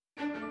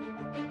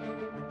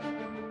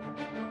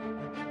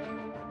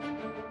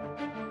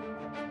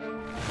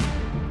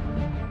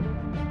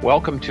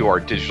Welcome to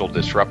our Digital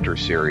Disruptor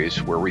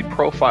series, where we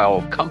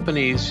profile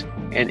companies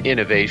and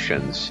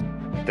innovations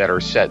that are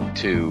set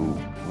to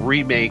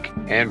remake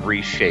and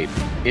reshape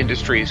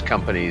industries,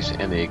 companies,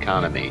 and the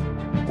economy.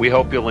 We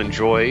hope you'll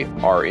enjoy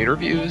our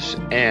interviews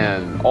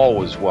and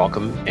always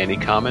welcome any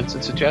comments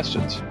and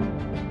suggestions.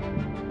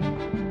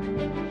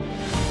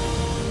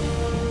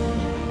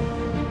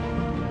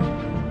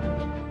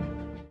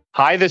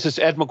 Hi, this is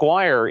Ed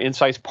McGuire,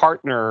 Insights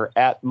Partner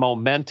at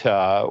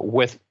Momenta,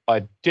 with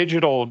a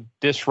Digital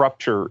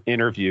Disruptor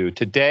interview.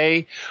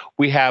 Today,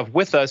 we have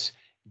with us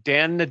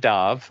Dan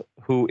Nadav,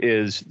 who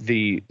is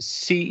the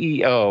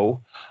CEO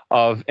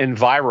of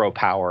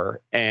EnviroPower,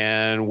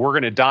 and we're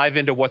going to dive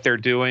into what they're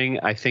doing.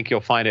 I think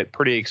you'll find it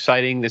pretty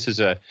exciting. This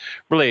is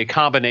really a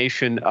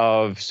combination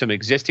of some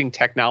existing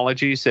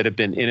technologies that have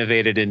been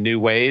innovated in new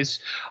ways,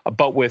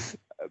 but with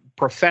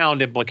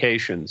profound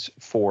implications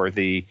for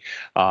the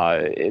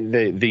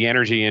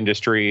energy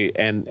industry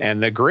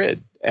and the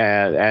grid.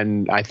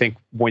 And I think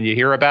when you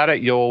hear about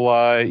it,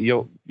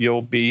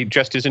 you'll be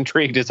just as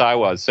intrigued as I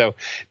was. So,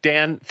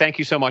 Dan, thank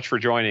you so much for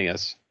joining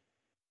us.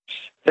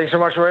 Thanks so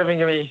much for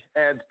having me,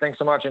 Ed. Thanks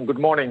so much, and good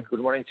morning.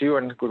 Good morning to you,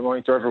 and good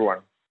morning to everyone.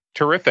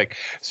 Terrific.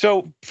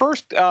 So,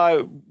 first,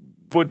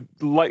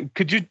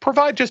 could you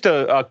provide just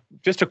a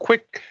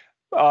quick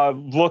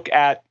look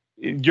at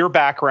your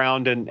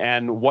background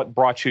and what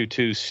brought you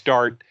to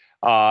start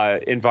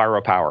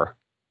EnviroPower?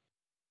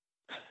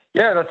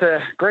 Yeah, that's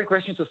a great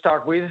question to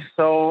start with.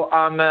 So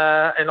I'm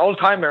an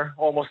old-timer,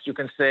 almost you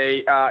can say,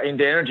 in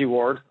the energy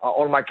world.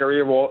 All my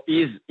career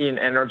is in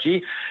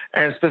energy,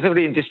 and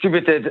specifically in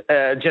distributed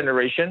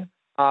generation.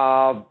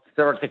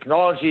 Several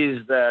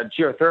technologies,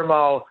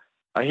 geothermal,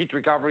 heat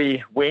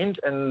recovery, wind.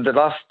 And the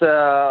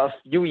last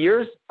few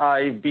years,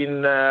 I've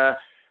been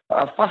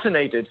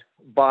fascinated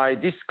by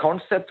this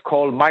concept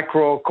called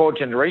micro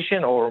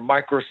cogeneration or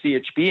micro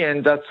CHP,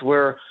 and that's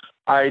where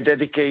I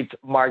dedicate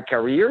my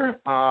career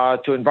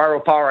to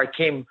EnviroPower. I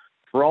came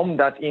from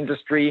that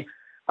industry,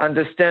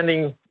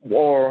 understanding,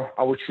 or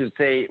I should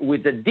say,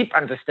 with a deep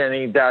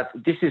understanding that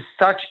this is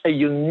such a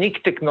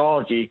unique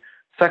technology,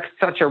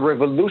 such a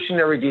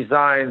revolutionary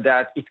design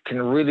that it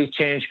can really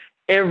change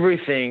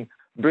everything,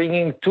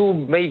 bringing two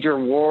major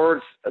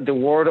worlds, the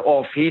world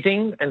of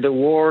heating and the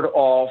world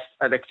of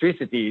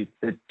electricity,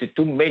 the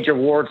two major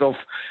worlds of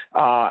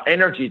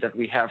energy that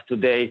we have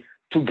today,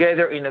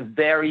 together in a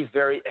very,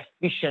 very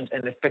efficient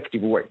and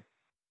effective way.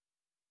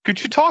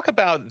 Could you talk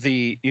about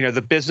the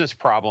business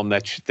problem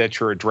that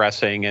you're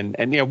addressing, and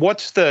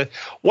what's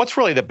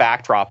really the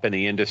backdrop in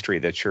the industry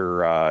that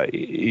you're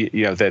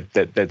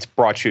that's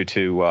brought you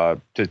to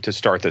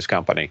start this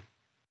company?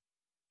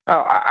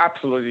 Oh,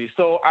 absolutely.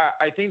 So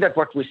I think that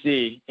what we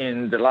see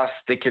in the last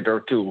decade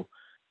or two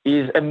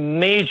is a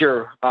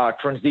major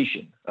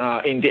transition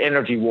in the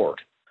energy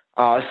world.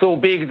 So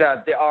big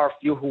that there are a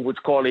few who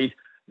would call it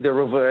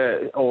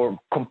or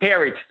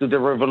compare it to the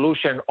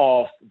revolution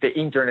of the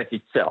internet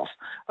itself.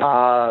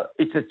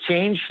 It's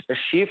a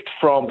shift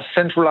from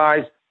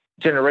centralized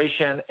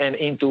generation and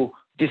into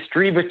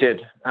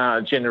distributed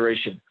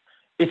generation.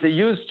 It's a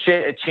huge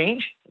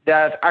change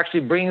that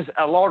actually brings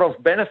a lot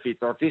of benefits,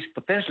 or at least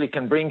potentially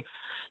can bring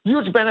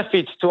huge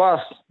benefits to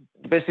us,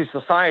 basically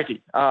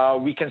society.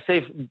 We can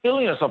save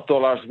billions of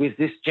dollars with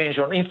this change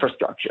on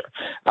infrastructure.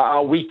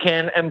 We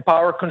can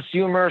empower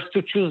consumers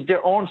to choose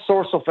their own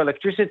source of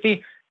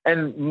electricity,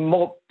 and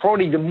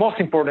probably the most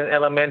important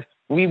element,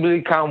 we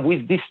will come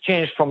with this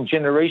change from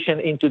generation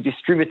into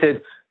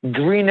distributed,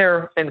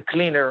 greener and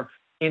cleaner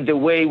in the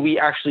way we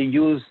actually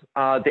use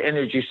the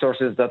energy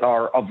sources that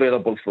are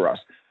available for us.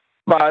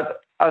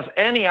 But as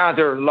any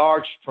other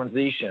large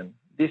transition,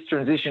 this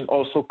transition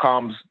also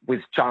comes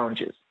with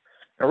challenges.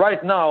 And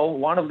right now,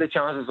 one of the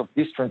challenges of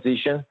this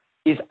transition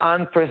is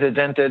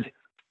unprecedented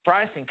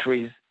price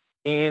increase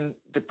in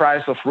the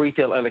price of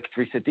retail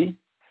electricity.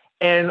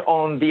 And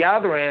on the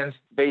other end,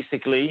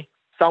 basically,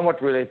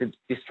 somewhat related to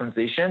this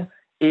transition,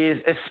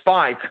 is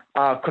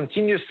a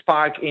continuous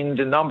spike in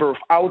the number of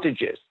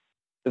outages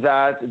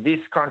that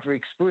this country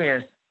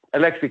experienced,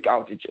 electric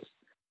outages.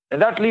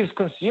 And that leaves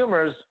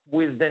consumers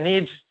with the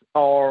need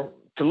to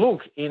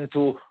look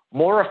into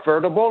more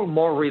affordable,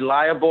 more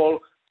reliable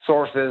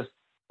sources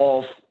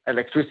of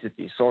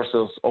electricity,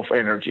 sources of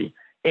energy.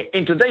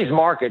 In today's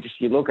market, if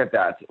you look at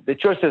that, the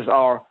choices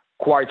are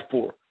quite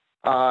poor.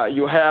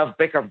 You have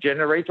backup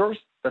generators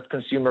that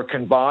consumer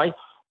can buy,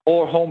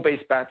 or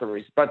home-based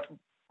batteries. But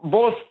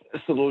both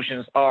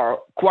solutions are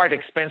quite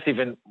expensive,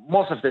 and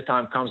most of the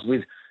time comes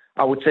with,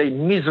 I would say,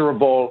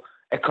 miserable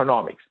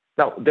economics.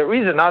 Now, there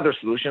is another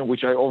solution,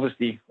 which I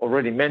obviously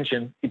already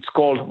mentioned. It's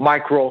called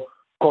micro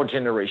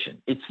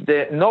cogeneration. It's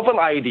the novel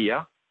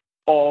idea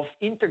of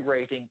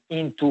integrating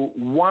into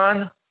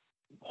one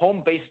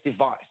home-based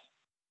device,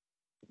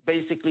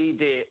 basically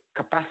the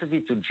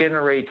capacity to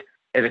generate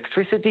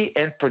electricity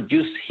and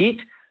produce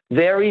heat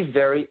very,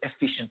 very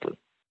efficiently.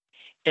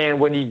 And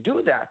when you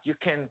do that, you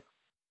can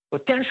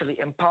potentially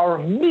empower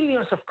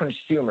millions of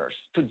consumers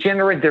to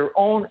generate their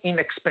own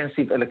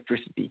inexpensive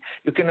electricity.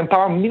 You can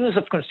empower millions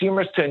of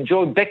consumers to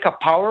enjoy backup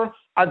power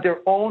at their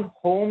own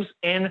homes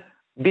and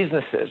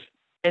businesses.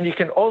 And you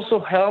can also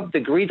help the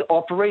grid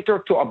operator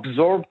to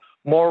absorb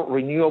more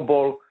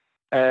renewable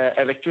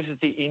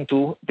electricity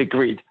into the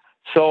grid.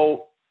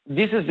 So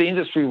this is the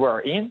industry we're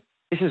in.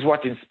 This is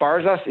what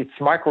inspires us. It's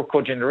micro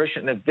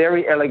cogeneration, a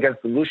very elegant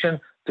solution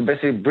to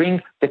basically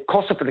bring the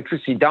cost of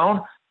electricity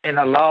down and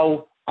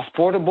allow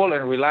affordable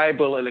and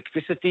reliable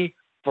electricity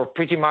for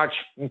pretty much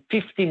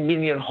 50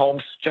 million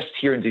homes just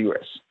here in the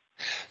U.S.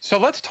 So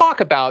let's talk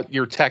about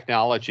your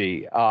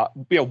technology.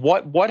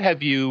 What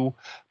have you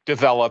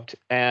developed,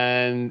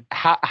 and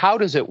how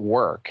does it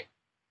work?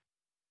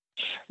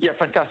 Yeah,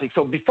 fantastic.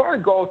 So before I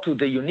go to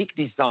the unique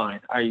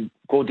design, I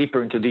go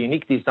deeper into the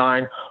unique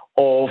design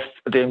of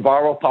the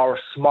EnviroPower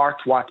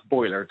Smart Watt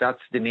Boiler.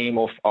 That's the name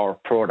of our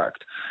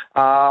product.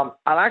 I'll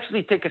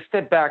actually take a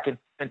step back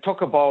and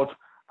talk about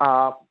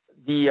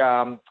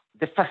the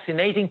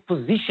fascinating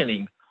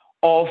positioning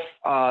of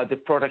the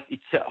product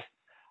itself.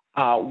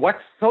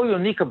 What's so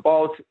unique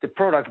about the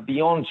product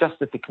beyond just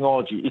the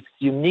technology?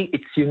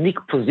 Its unique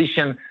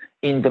position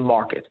in the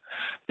market.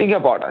 Think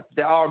about it.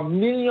 There are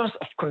millions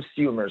of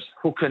consumers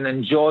who can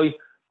enjoy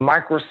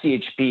micro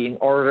CHP in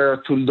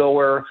order to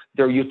lower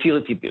their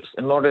utility bills,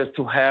 in order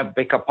to have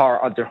backup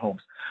power at their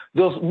homes.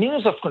 Those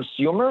millions of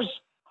consumers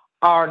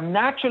are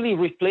naturally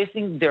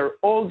replacing their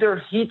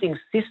older heating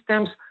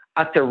systems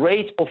at a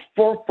rate of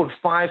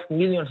 4.5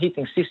 million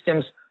heating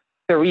systems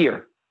per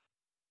year.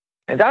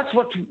 And that's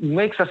what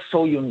makes us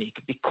so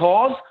unique,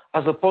 because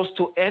as opposed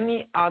to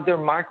any other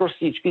micro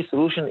CHP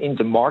solution in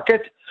the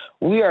market,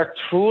 we are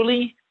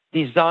truly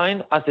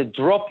designed as a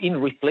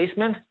drop-in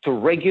replacement to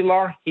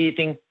regular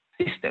heating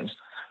systems.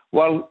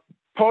 While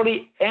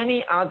probably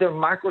any other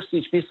micro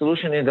CHP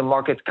solution in the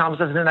market comes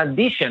as an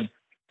addition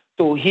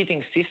to a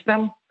heating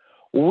system,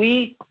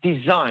 we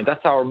design,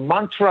 that's our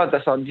mantra,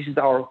 this is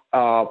our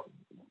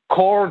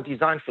core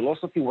design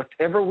philosophy.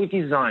 Whatever we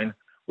design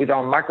with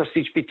our micro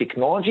CHP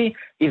technology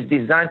is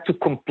designed to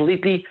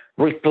completely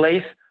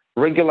replace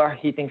regular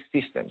heating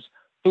systems,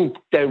 to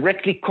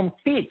directly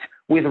compete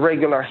with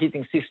regular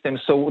heating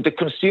systems. So the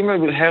consumer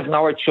will have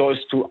now a choice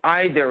to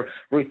either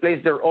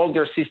replace their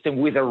older system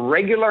with a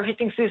regular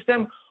heating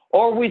system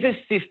or with a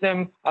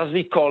system, as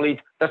we call it,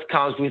 that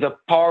comes with a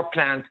power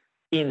plant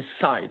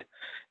inside.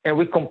 And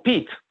we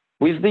compete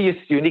with this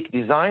unique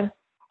design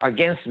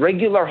against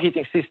regular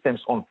heating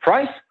systems on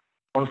price,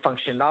 on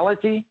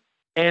functionality,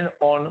 and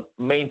on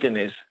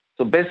maintenance.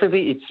 So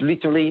basically, it's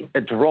literally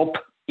a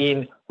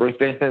drop-in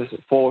replacement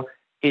for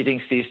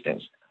heating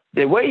systems.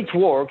 The way it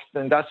works,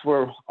 and that's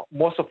where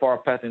most of our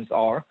patents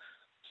are,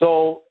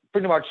 so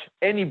pretty much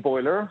any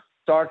boiler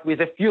starts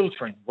with a fuel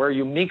train where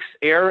you mix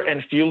air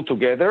and fuel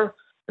together,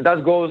 and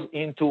that goes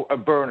into a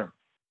burner.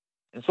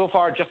 And so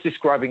far, just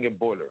describing a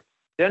boiler.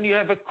 Then you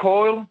have a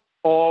coil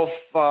of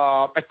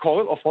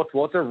hot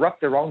water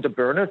wrapped around the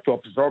burner to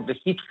absorb the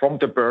heat from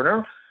the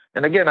burner.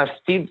 And again, I'm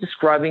still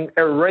describing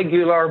a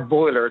regular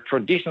boiler,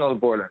 traditional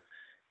boiler.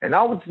 And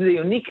now it's the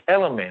unique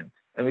element,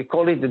 and we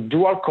call it the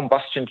dual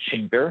combustion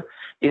chamber,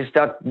 is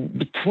that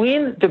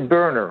between the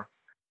burner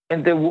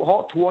and the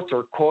hot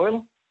water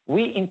coil,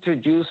 we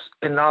introduce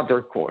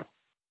another coil.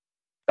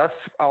 That's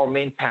our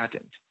main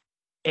patent.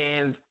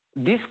 And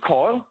this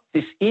coil,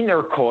 this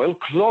inner coil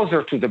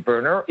closer to the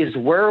burner, is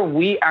where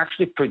we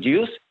actually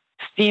produce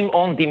steam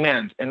on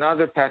demand,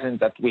 another patent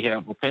that we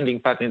have, a pending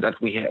patent that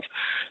we have.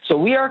 So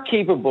we are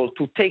capable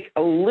to take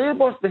a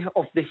little bit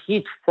of the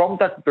heat from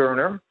that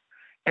burner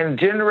and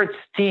generate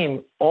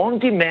steam on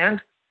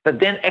demand that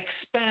then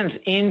expands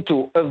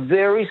into a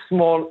very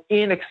small,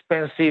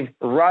 inexpensive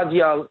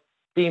radial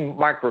steam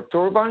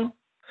microturbine.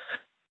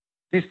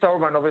 This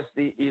turbine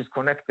obviously is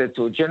connected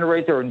to a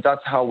generator, and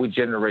that's how we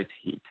generate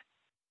heat.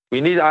 We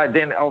need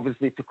then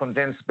obviously to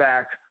condense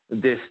back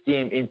the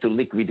steam into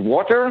liquid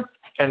water,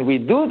 and we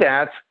do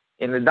that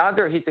in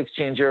another heat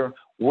exchanger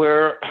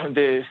where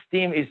the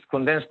steam is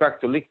condensed back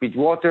to liquid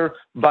water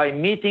by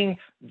meeting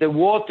the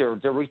water,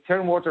 the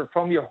return water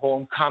from your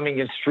home coming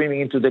and streaming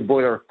into the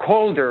boiler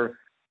colder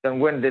than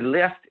when they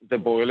left the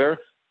boiler,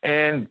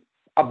 and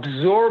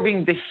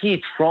absorbing the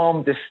heat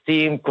from the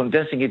steam,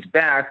 condensing it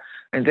back,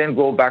 and then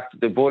go back to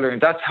the boiler. And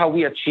that's how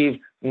we achieve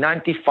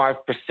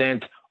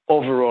 95%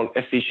 overall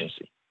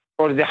efficiency,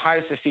 or the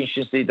highest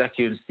efficiency that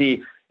you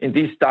see in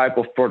this type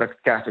of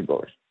product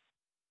category.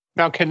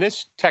 Now, can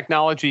this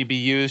technology be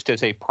used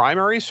as a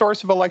primary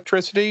source of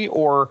electricity,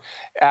 or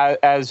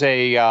as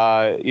a,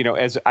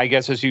 as I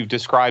guess as you've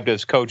described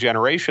as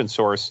cogeneration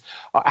source?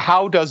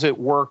 How does it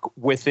work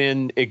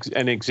within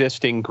an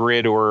existing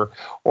grid or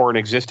an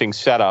existing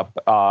setup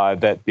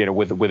that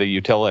with a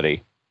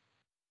utility?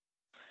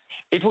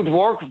 It would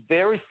work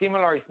very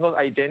similar, if not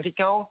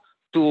identical,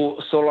 to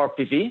solar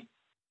PV.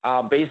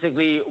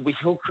 Basically, we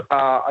hook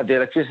the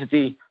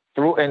electricity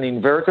through an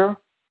inverter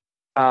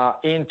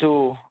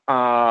into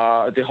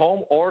the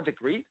home or the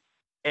grid,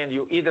 and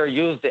you either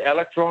use the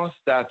electrons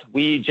that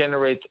we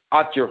generate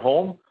at your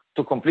home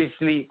to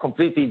completely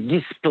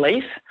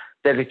displace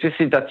the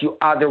electricity that you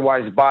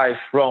otherwise buy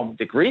from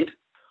the grid,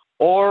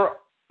 or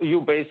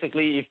you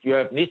basically, if you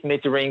have net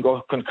metering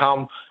or can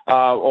come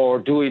or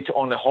do it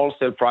on the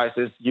wholesale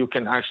prices, you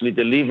can actually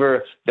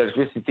deliver the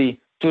electricity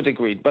to the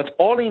grid. But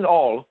all in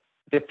all,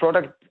 the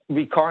product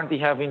we currently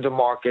have in the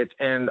market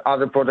and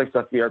other products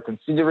that we are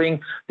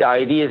considering, the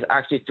idea is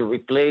actually to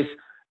replace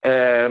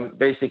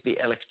basically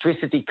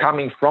electricity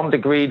coming from the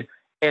grid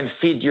and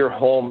feed your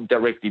home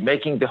directly,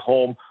 making the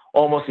home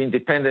almost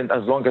independent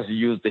as long as you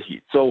use the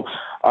heat. So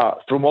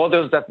through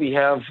models that we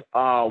have,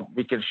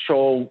 we can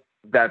show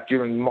that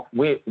during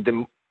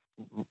the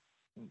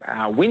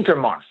winter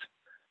months,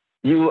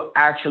 you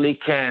actually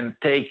can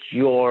take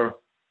your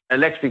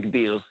electric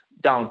bills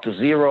down to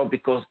zero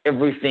because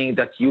everything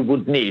that you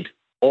would need,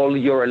 all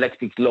your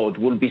electric load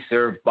will be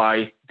served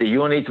by the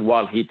unit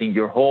while heating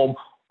your home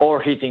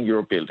or heating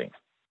your building.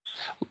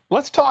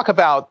 Let's talk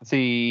about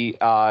the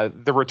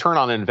return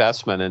on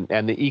investment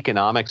and the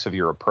economics of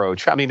your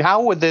approach. I mean,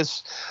 how would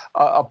this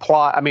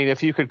apply? I mean,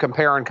 if you could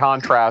compare and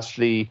contrast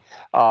the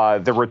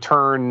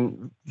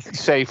return,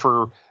 say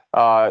for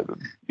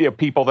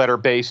people that are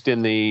based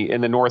in the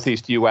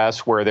Northeast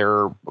U.S., where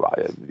they're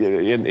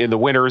in the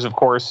winters, of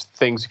course,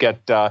 things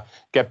get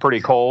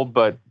pretty cold,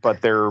 but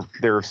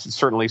there's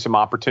certainly some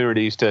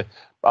opportunities to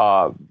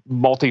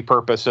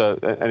multi-purpose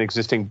an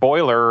existing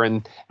boiler,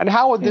 and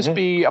how would this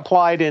be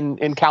applied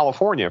in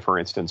California, for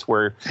instance,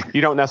 where you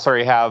don't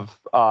necessarily have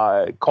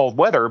cold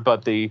weather,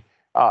 but the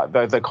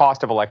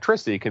cost of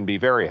electricity can be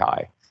very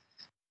high?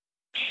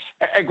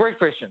 A great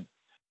question.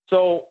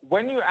 So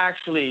when you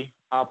actually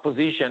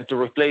position to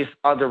replace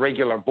other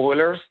regular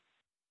boilers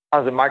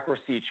as a micro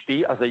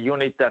CHP, as a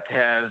unit that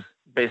has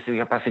basically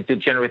capacity to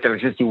generate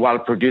electricity while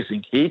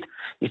producing heat,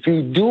 if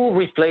you do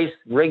replace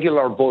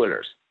regular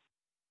boilers,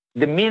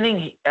 the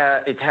meaning,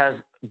 it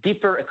has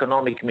deeper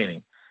economic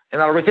meaning.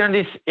 And I'll return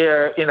this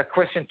in a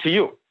question to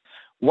you.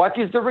 What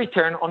is the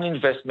return on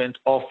investment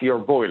of your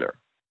boiler?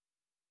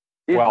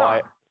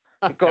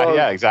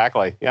 Yeah,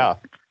 exactly. Yeah.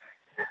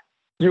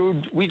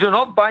 We do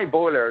not buy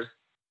boilers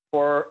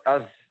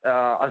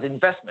as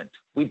investment.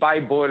 We buy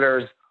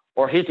boilers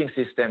or heating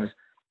systems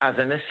as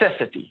a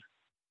necessity,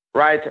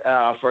 right?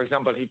 For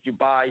example, if you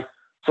buy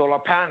solar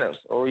panels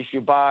or if you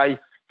buy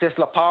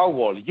Tesla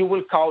Powerwall, you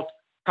will count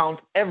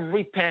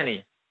every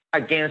penny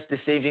against the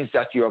savings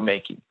that you are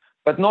making,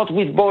 but not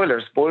with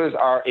boilers. Boilers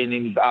are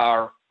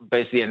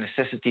basically a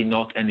necessity,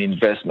 not an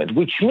investment,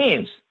 which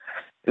means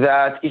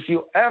that if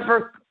you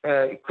ever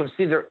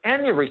consider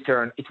any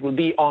return, it will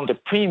be on the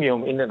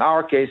premium. In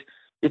our case,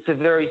 it's a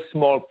very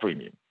small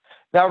premium.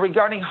 Now,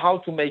 regarding how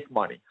to make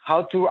money,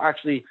 how to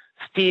actually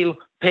still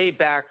pay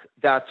back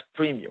that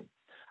premium,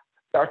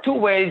 there are two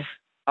ways,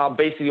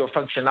 basically, or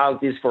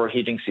functionalities for a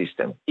heating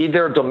system,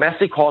 either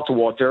domestic hot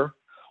water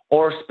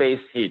or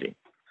space heating.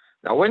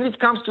 Now, when it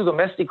comes to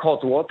domestic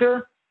hot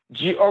water,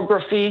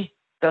 geography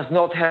does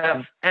not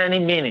have any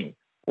meaning.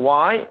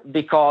 Why?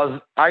 Because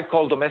I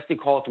call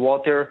domestic hot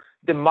water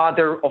the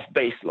mother of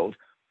baseload.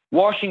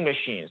 Washing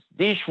machines,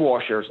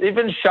 dishwashers,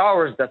 even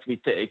showers that we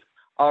take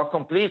are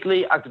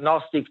completely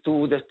agnostic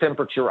to the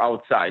temperature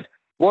outside.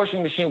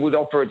 Washing machine would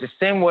operate the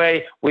same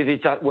way when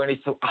it's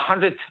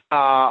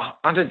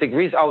 100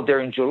 degrees out there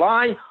in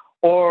July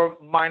or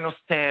minus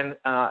 10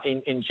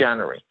 in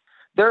January.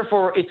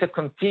 Therefore, it's a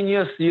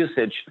continuous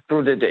usage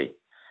through the day.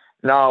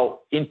 Now,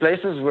 in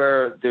places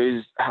where there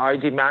is high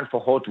demand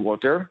for hot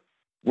water,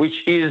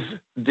 which is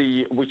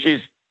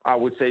I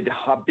would say the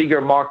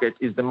bigger market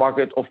is the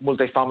market of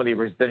multifamily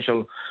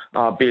residential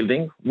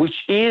building,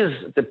 which is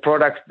the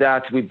product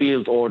that we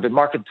build or the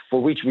market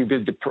for which we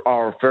build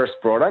our first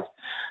product.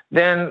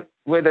 Then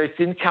whether it's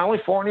in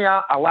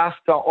California,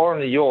 Alaska, or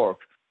New York,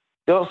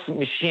 those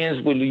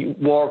machines will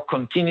work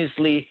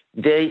continuously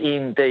day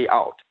in, day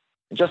out.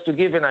 Just to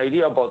give an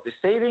idea about the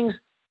savings,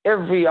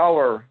 every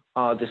hour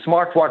the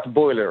smart watt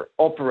boiler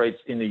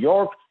operates in New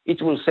York,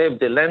 it will save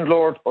the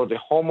landlord or the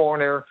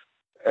homeowner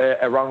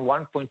around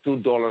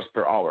 $1.2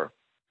 per hour.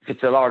 If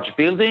it's a large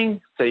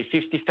building, say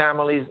 50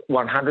 families,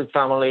 100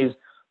 families,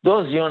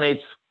 those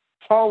units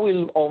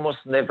will almost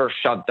never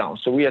shut down.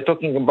 So we are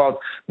talking about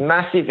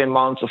massive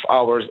amounts of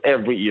hours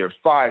every year,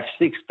 5,000,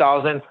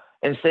 6,000,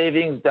 and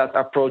savings that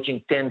are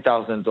approaching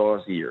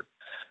 $10,000 a year.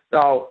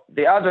 Now,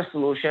 the other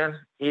solution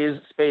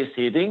is space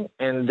heating,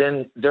 and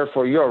then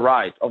therefore you're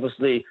right.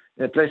 Obviously,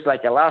 in a place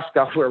like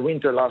Alaska, where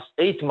winter lasts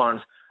 8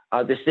 months,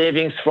 the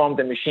savings from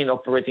the machine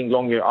operating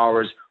longer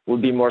hours will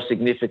be more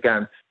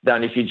significant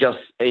than if you're just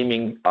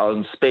aiming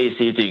on space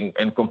heating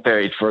and compare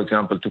it, for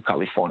example, to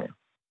California.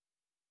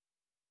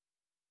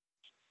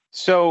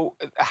 So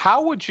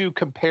how would you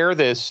compare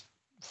this,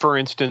 for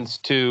instance,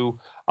 to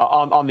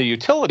on the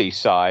utility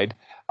side,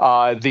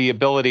 the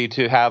ability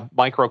to have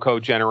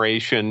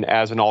micro-cogeneration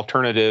as an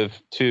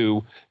alternative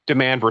to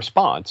demand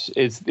response?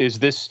 What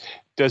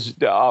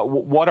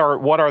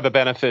are the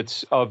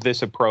benefits of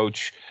this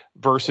approach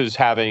versus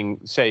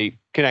having, say,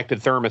 connected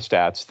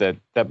thermostats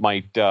that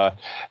might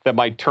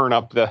turn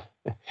up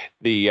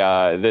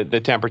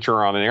the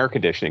temperature on an air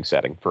conditioning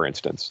setting, for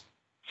instance?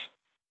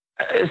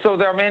 So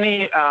there are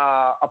many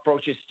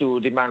approaches to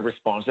demand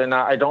response, and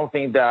I don't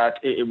think that,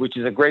 which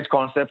is a great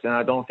concept, and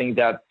I don't think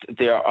that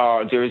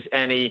there is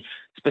any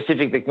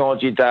specific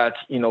technology that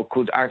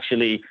could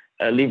actually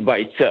live by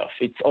itself.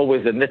 It's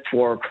always a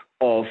network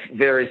of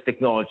various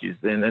technologies,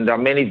 and there are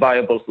many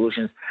viable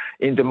solutions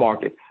in the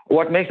market.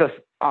 What makes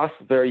us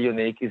very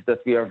unique is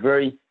that we are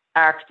very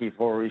active,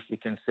 or if you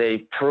can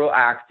say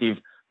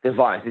proactive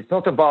device. It's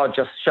not about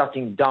just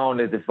shutting down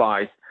a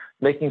device,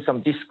 making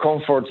some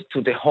discomfort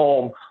to the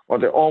home or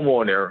the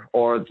homeowner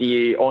or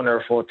the owner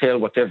of a hotel,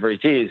 whatever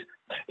it is.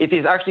 It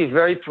is actually a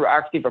very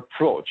proactive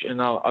approach.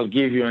 And I'll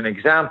give you an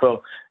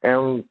example.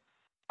 And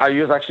I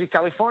use actually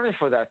California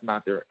for that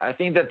matter. I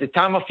think that the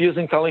time of use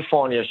in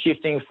California,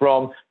 shifting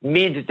from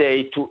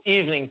midday to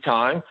evening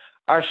time,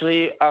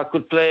 actually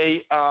could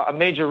play a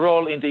major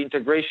role in the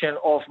integration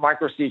of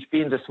micro CHP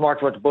in the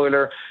smartwatt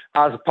boiler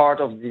as part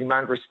of the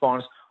demand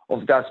response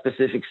of that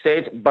specific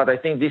state. But I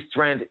think this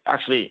trend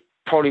actually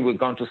probably we're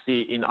going to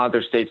see in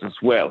other states as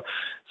well.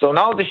 So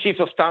now the shift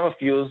of time of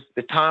use,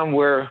 the time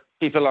where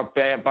people are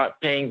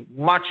paying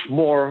much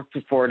more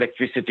for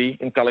electricity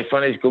in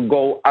California, it could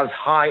go as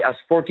high as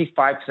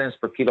 45 cents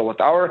per kilowatt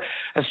hour,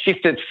 has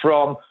shifted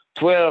from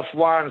 12,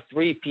 1,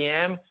 3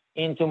 p.m.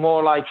 into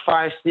more like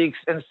 5, 6,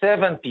 and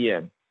 7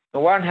 p.m.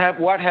 And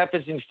what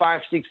happens in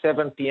 5, 6,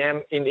 7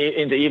 p.m. in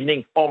the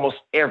evening almost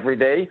every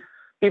day?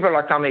 People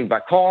are coming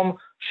back home,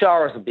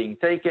 showers are being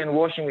taken,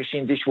 washing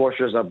machine,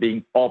 dishwashers are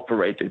being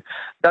operated.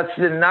 That's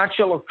the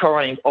natural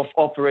occurring of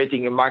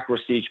operating a micro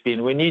CHP.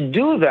 And when you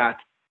do that,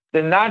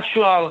 the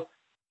natural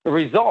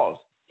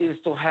result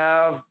is to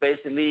have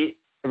basically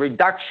a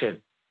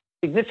reduction,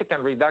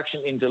 significant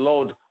reduction in the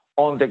load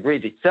on the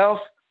grid itself,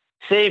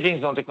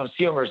 savings on the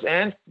consumer's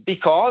end,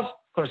 because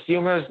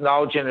consumers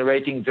now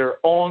generating their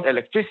own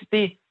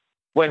electricity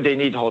when they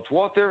need hot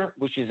water,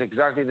 which is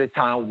exactly the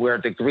time where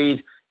the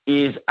grid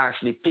is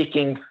actually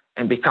peaking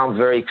and become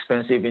very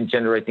expensive in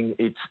generating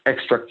its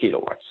extra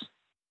kilowatts.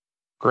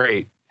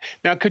 Great.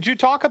 Now, could you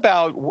talk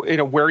about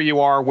where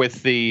you are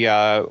with the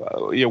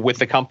with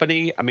the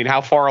company? I mean, how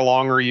far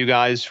along are you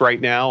guys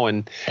right now,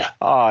 and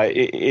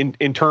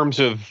in terms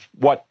of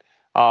what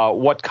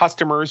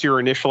customers you're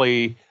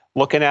initially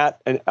looking at,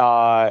 and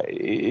where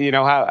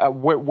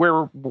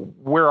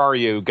are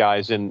you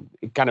guys in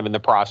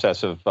the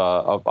process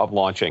of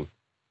launching?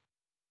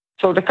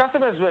 So the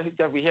customers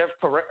that we have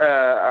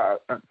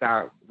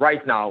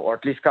right now, or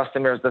at least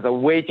customers that are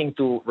waiting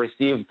to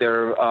receive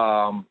their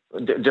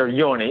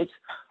units,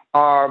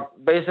 are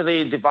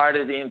basically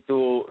divided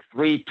into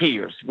 3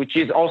 tiers, which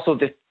is also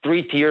the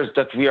 3 tiers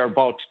that we are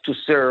about to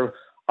serve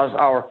as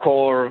our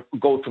core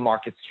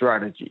go-to-market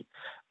strategy.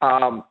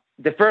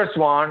 The first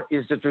one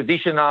is the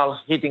traditional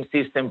heating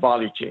system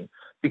value chain.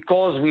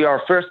 Because we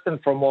are first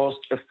and foremost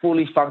a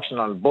fully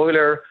functional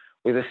boiler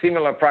with a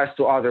similar price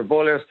to other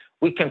boilers,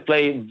 we can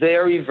play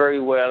very,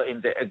 very well in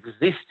the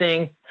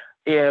existing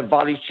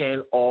value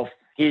chain of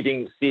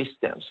heating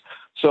systems.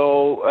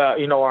 So,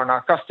 on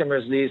our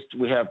customers list,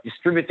 we have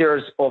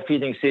distributors of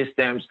heating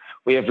systems.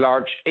 We have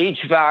large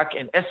HVAC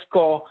and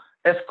ESCO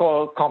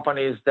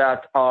companies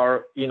that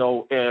are,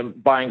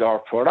 buying our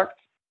product.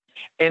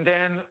 And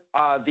then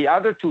the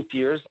other 2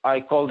 tiers,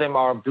 I call them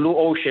our blue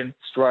ocean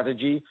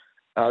strategy.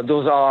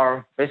 Those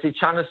are basically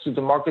channels to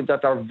the market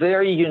that are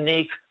very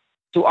unique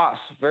to us,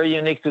 very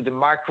unique to the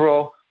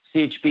micro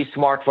CHP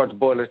smartwatt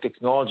boiler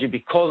technology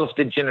because of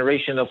the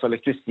generation of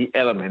electricity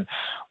element.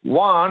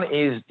 One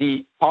is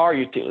the power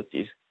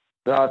utilities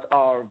that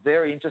are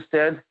very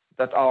interested,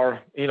 that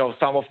are,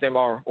 some of them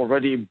are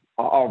already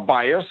our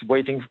buyers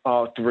waiting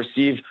to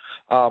receive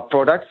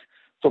products.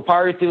 So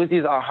power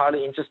utilities are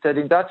highly interested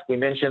in that. We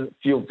mentioned a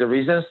few of the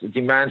reasons: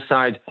 demand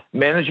side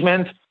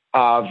management,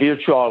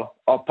 virtual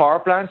power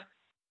plants.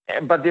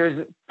 But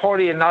there's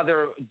probably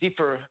another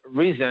deeper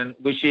reason,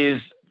 which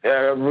is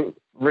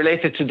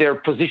related to their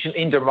position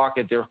in their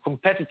market, their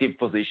competitive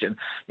position.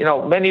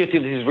 Many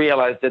utilities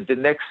realize that the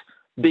next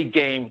big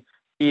game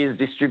is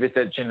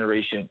distributed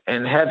generation,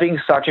 and having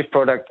such a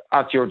product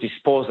at your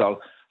disposal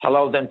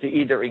allows them to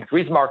either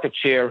increase market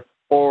share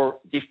or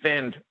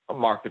defend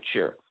market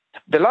share.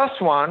 The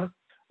last one,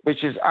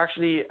 which is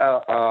actually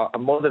a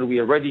model we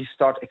already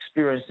start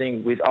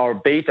experiencing with our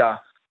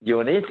beta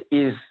unit,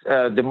 is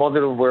the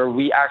model where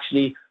we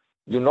actually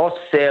do not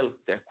sell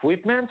the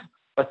equipment,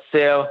 but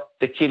sell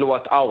the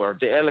kilowatt hour,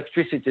 the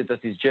electricity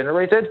that is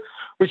generated,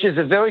 which is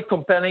a very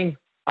compelling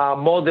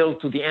model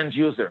to the end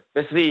user.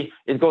 Basically,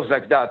 it goes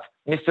like that: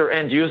 Mr.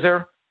 End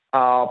User,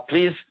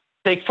 please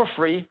take for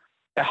free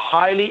a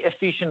highly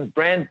efficient,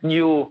 brand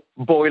new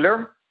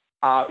boiler.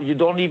 You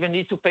don't even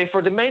need to pay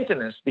for the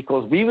maintenance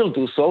because we will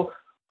do so.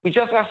 We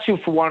just ask you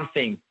for one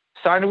thing: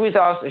 sign with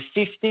us a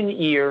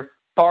 15-year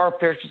power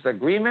purchase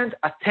agreement,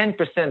 a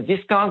 10%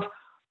 discount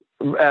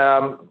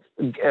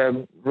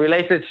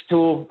related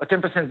to a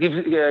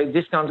 10%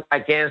 discount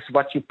against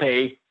what you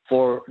pay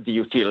for the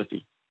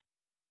utility.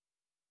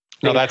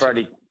 No, that's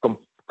pretty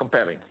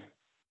compelling.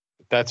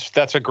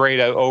 That's a great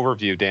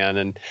overview, Dan.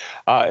 And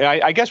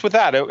I guess with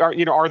that,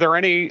 are there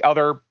any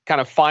other kind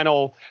of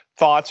final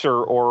thoughts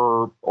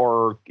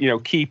or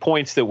key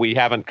points that we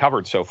haven't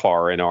covered so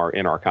far in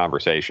our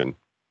conversation?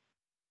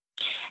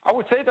 I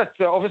would say that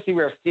obviously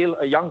we are still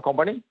a young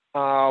company.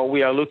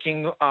 We are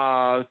looking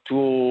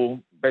to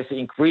basically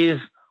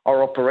increase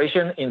our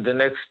operation in the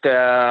next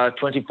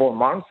 24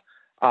 months.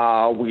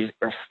 We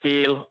are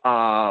still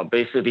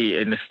basically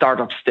in the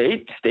startup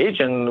stage,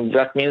 and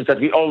that means that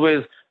we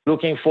always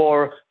looking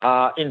for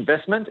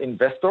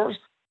investors.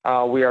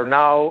 We are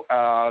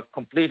now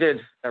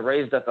completed a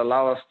raise that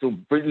allow us to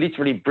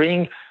literally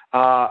bring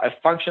a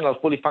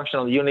fully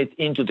functional unit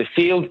into the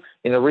field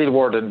in a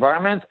real-world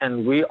environment,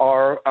 and we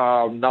are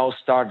now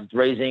started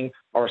raising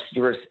our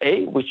Series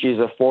A, which is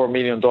a $4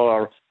 million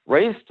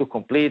raise to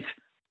complete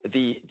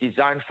the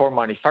design for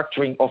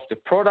manufacturing of the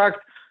product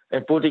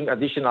and putting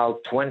additional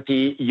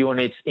 20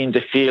 units in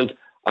the field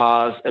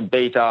as a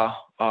beta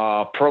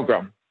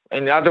program.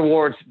 In other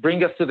words,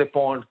 bring us to the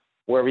point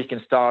where we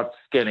can start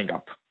scaling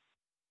up.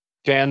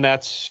 Dan,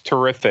 that's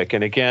terrific.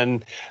 And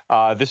again,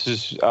 this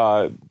is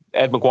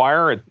Ed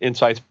McGuire,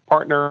 Insight's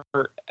partner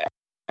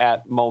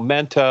at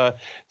Momenta,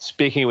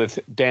 speaking with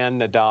Dan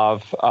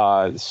Nadav,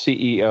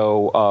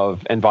 CEO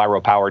of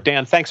EnviroPower.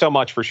 Dan, thanks so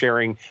much for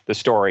sharing the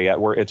story.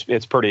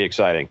 It's pretty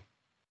exciting.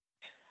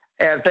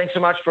 And thanks so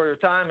much for your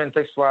time, and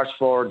thanks so much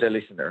for the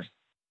listeners.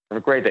 Have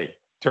a great day.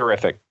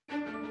 Terrific.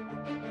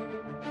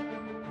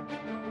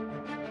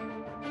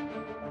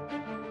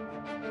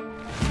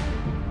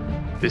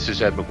 This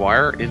is Ed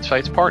McGuire,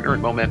 Insight's partner at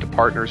Momenta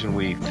Partners, and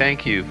we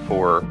thank you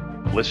for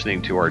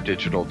listening to our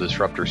Digital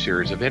Disruptor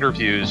series of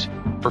interviews.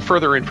 For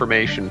further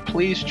information,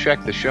 please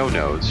check the show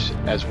notes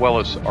as well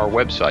as our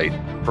website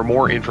for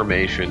more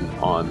information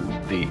on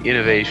the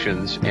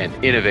innovations and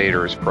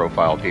innovators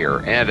profiled here.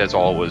 And as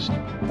always,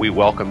 we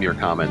welcome your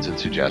comments and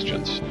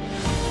suggestions.